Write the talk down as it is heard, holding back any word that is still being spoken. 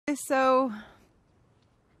It's so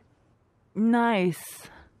nice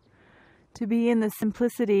to be in the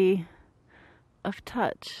simplicity of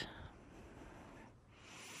touch.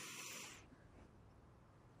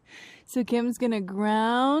 So Kim's gonna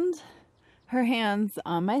ground her hands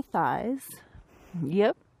on my thighs.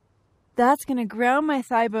 Yep. That's gonna ground my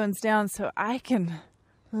thigh bones down so I can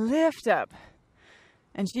lift up.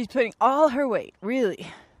 And she's putting all her weight, really.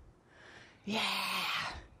 Yeah.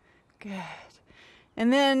 Good.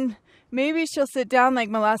 And then maybe she'll sit down like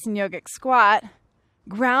Malasana Yogic squat,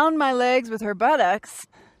 ground my legs with her buttocks.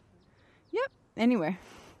 Yep, anywhere.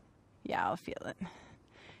 Yeah, I'll feel it.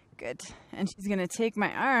 Good. And she's going to take my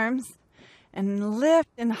arms and lift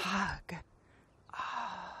and hug.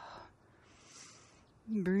 Oh.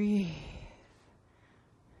 Breathe.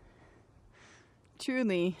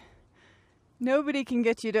 Truly, nobody can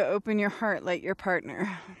get you to open your heart like your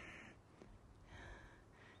partner.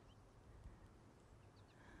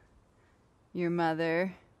 Your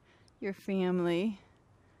mother, your family.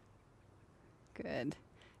 Good.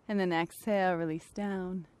 And then exhale, release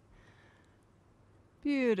down.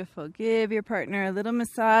 Beautiful. Give your partner a little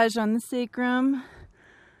massage on the sacrum.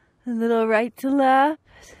 A little right to left.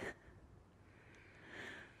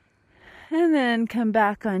 And then come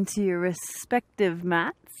back onto your respective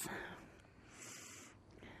mats.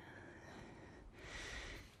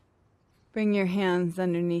 Bring your hands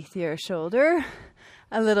underneath your shoulder.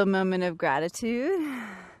 A little moment of gratitude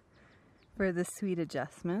for the sweet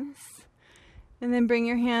adjustments. And then bring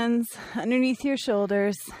your hands underneath your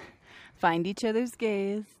shoulders. Find each other's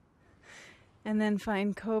gaze. And then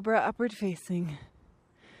find cobra upward facing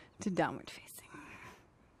to downward facing.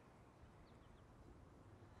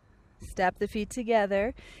 Step the feet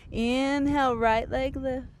together. Inhale, right leg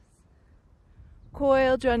lifts.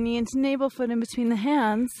 Coil, draw knee into navel, foot in between the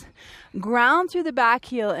hands. Ground through the back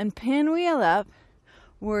heel and pinwheel up.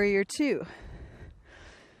 Warrior two.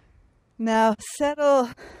 Now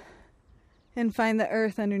settle and find the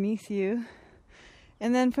earth underneath you.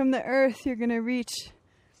 And then from the earth, you're going to reach.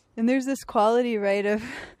 And there's this quality, right, of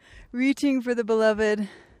reaching for the beloved.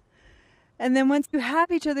 And then once you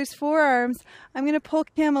have each other's forearms, I'm going to pull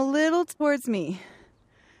Kim a little towards me.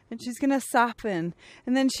 And she's going to soften.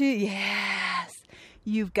 And then yes,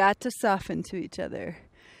 you've got to soften to each other.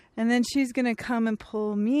 And then she's going to come and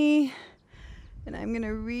pull me. And I'm going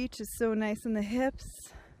to reach, it's so nice in the hips.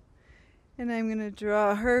 And I'm going to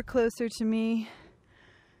draw her closer to me.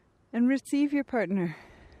 And receive your partner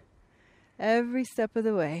every step of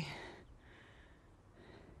the way.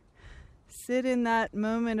 Sit in that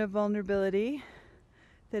moment of vulnerability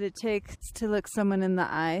that it takes to look someone in the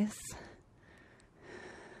eyes.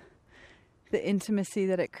 The intimacy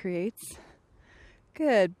that it creates.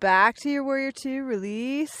 Good. Back to your warrior two.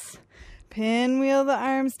 Release. Pinwheel the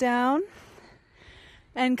arms down.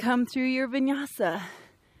 And come through your vinyasa.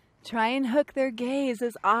 Try and hook their gaze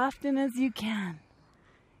as often as you can.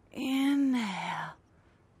 Inhale.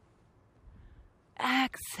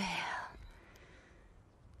 Exhale.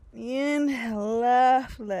 Inhale,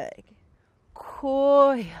 left leg.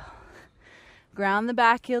 Coil. Ground the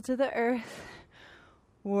back heel to the earth.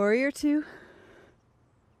 Warrior two.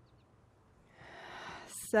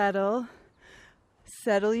 Settle.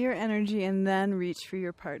 Settle your energy and then reach for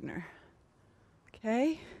your partner.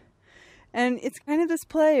 Okay? And it's kind of this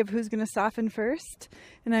play of who's going to soften first.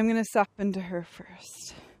 And I'm going to soften to her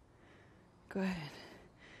first. Good.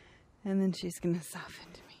 And then she's going to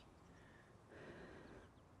soften to me.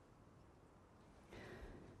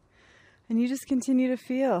 And you just continue to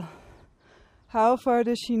feel. How far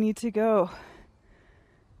does she need to go?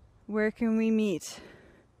 Where can we meet?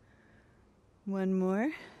 One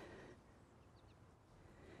more.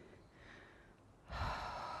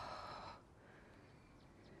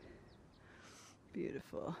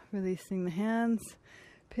 Beautiful. Releasing the hands.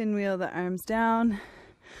 Pinwheel the arms down.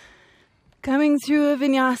 Coming through a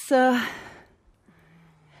vinyasa.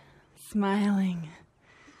 Smiling.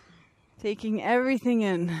 Taking everything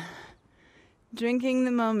in. Drinking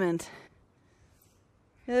the moment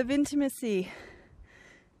of intimacy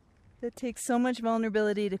that takes so much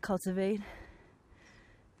vulnerability to cultivate.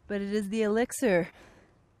 But it is the elixir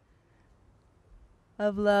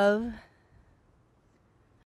of love